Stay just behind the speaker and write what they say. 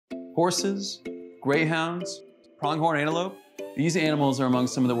Horses, greyhounds, pronghorn antelope. These animals are among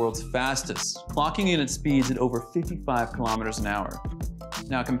some of the world's fastest, clocking in at speeds at over 55 kilometers an hour.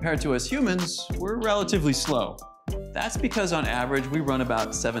 Now, compared to us humans, we're relatively slow. That's because on average, we run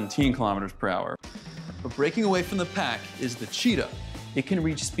about 17 kilometers per hour. But breaking away from the pack is the cheetah. It can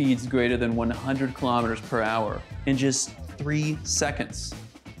reach speeds greater than 100 kilometers per hour in just 3 seconds.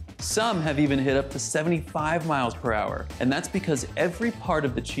 Some have even hit up to 75 miles per hour, and that's because every part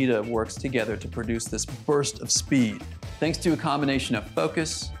of the cheetah works together to produce this burst of speed. Thanks to a combination of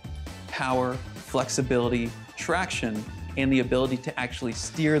focus, power, flexibility, traction, and the ability to actually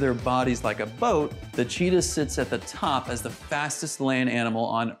steer their bodies like a boat, the cheetah sits at the top as the fastest land animal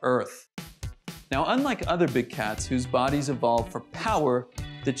on Earth. Now, unlike other big cats whose bodies evolve for power,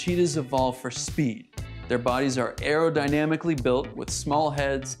 the cheetahs evolve for speed. Their bodies are aerodynamically built with small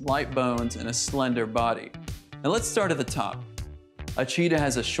heads, light bones, and a slender body. Now let's start at the top. A cheetah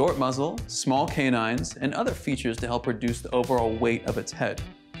has a short muzzle, small canines, and other features to help reduce the overall weight of its head.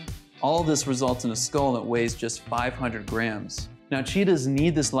 All this results in a skull that weighs just 500 grams. Now, cheetahs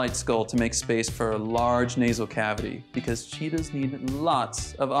need this light skull to make space for a large nasal cavity because cheetahs need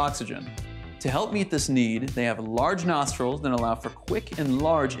lots of oxygen. To help meet this need, they have large nostrils that allow for quick and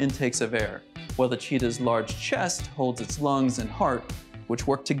large intakes of air, while the cheetah's large chest holds its lungs and heart, which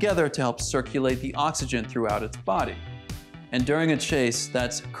work together to help circulate the oxygen throughout its body. And during a chase,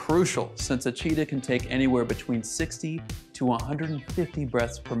 that's crucial since a cheetah can take anywhere between 60 to 150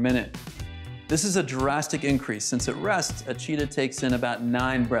 breaths per minute. This is a drastic increase since at rest, a cheetah takes in about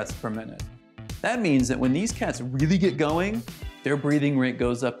 9 breaths per minute. That means that when these cats really get going, their breathing rate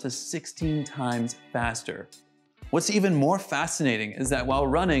goes up to 16 times faster. What's even more fascinating is that while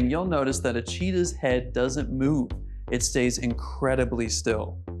running, you'll notice that a cheetah's head doesn't move. It stays incredibly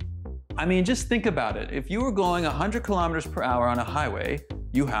still. I mean, just think about it. If you were going 100 kilometers per hour on a highway,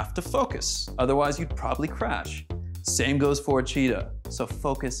 you have to focus. Otherwise, you'd probably crash. Same goes for a cheetah, so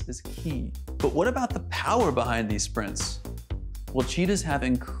focus is key. But what about the power behind these sprints? Well, cheetahs have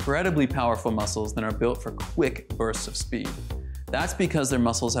incredibly powerful muscles that are built for quick bursts of speed. That's because their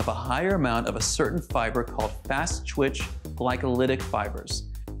muscles have a higher amount of a certain fiber called fast-twitch glycolytic fibers.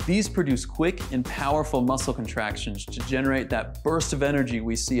 These produce quick and powerful muscle contractions to generate that burst of energy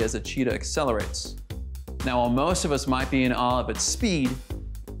we see as a cheetah accelerates. Now, while most of us might be in awe of its speed,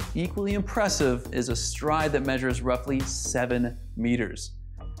 equally impressive is a stride that measures roughly 7 meters.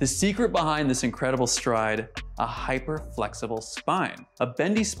 The secret behind this incredible stride, a hyper-flexible spine. A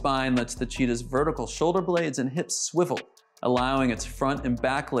bendy spine lets the cheetah's vertical shoulder blades and hips swivel, allowing its front and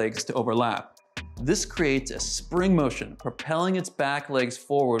back legs to overlap. This creates a spring motion, propelling its back legs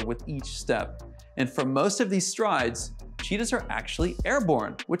forward with each step. And for most of these strides, cheetahs are actually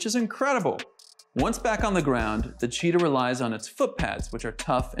airborne, which is incredible. Once back on the ground, the cheetah relies on its foot pads, which are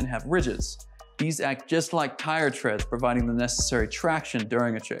tough and have ridges. These act just like tire treads, providing the necessary traction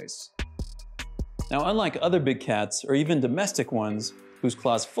during a chase. Now, unlike other big cats, or even domestic ones, whose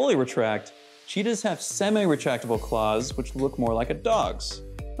claws fully retract, cheetahs have semi-retractable claws, which look more like a dog's,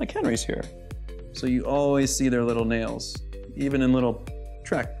 like Henry's here. So you always see their little nails, even in little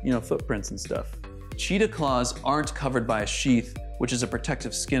footprints and stuff. Cheetah claws aren't covered by a sheath, which is a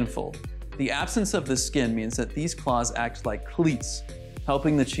protective skin fold. The absence of this skin means that these claws act like cleats,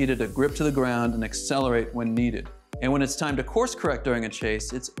 helping the cheetah to grip to the ground and accelerate when needed. And when it's time to course correct during a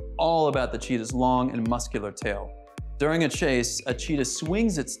chase, it's all about the cheetah's long and muscular tail. During a chase, a cheetah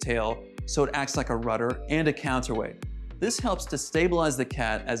swings its tail so it acts like a rudder and a counterweight. This helps to stabilize the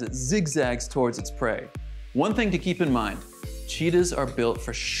cat as it zigzags towards its prey. One thing to keep in mind, cheetahs are built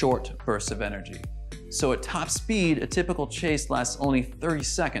for short bursts of energy. So at top speed, a typical chase lasts only 30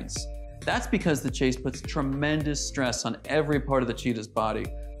 seconds. That's because the chase puts tremendous stress on every part of the cheetah's body,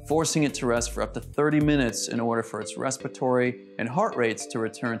 forcing it to rest for up to 30 minutes in order for its respiratory and heart rates to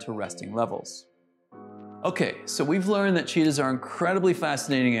return to resting levels. Okay, so we've learned that cheetahs are incredibly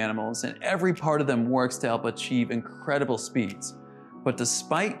fascinating animals and every part of them works to help achieve incredible speeds. But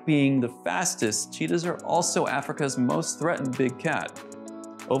despite being the fastest, cheetahs are also Africa's most threatened big cat.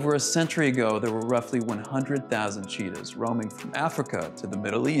 Over a century ago, there were roughly 100,000 cheetahs roaming from Africa to the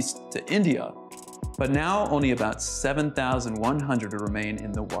Middle East to India. But now only about 7,100 remain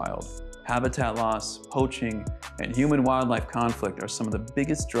in the wild. Habitat loss, poaching, and human-wildlife conflict are some of the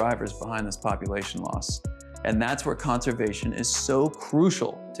biggest drivers behind this population loss. And that's where conservation is so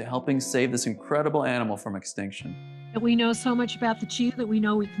crucial to helping save this incredible animal from extinction. We know so much about the cheetah that we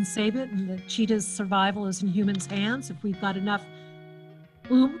know we can save it, and the cheetah's survival is in humans' hands. If we've got enough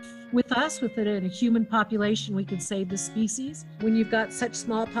oomph with us, with it in a human population, we can save the species. When you've got such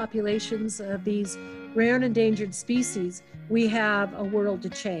small populations of these rare and endangered species, we have a world to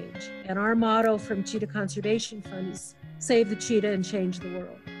change. And our motto from Cheetah Conservation Fund is save the cheetah and change the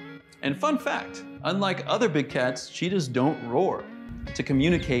world. And fun fact, unlike other big cats, cheetahs don't roar. To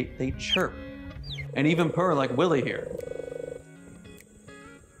communicate, they chirp, and even purr like Willie here.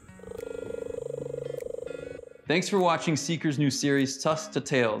 Thanks for watching Seeker's new series, Tusks to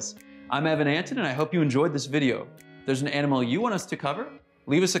Tails. I'm Evan Anton, and I hope you enjoyed this video. If there's an animal you want us to cover,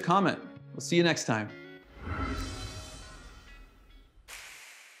 leave us a comment. We'll see you next time.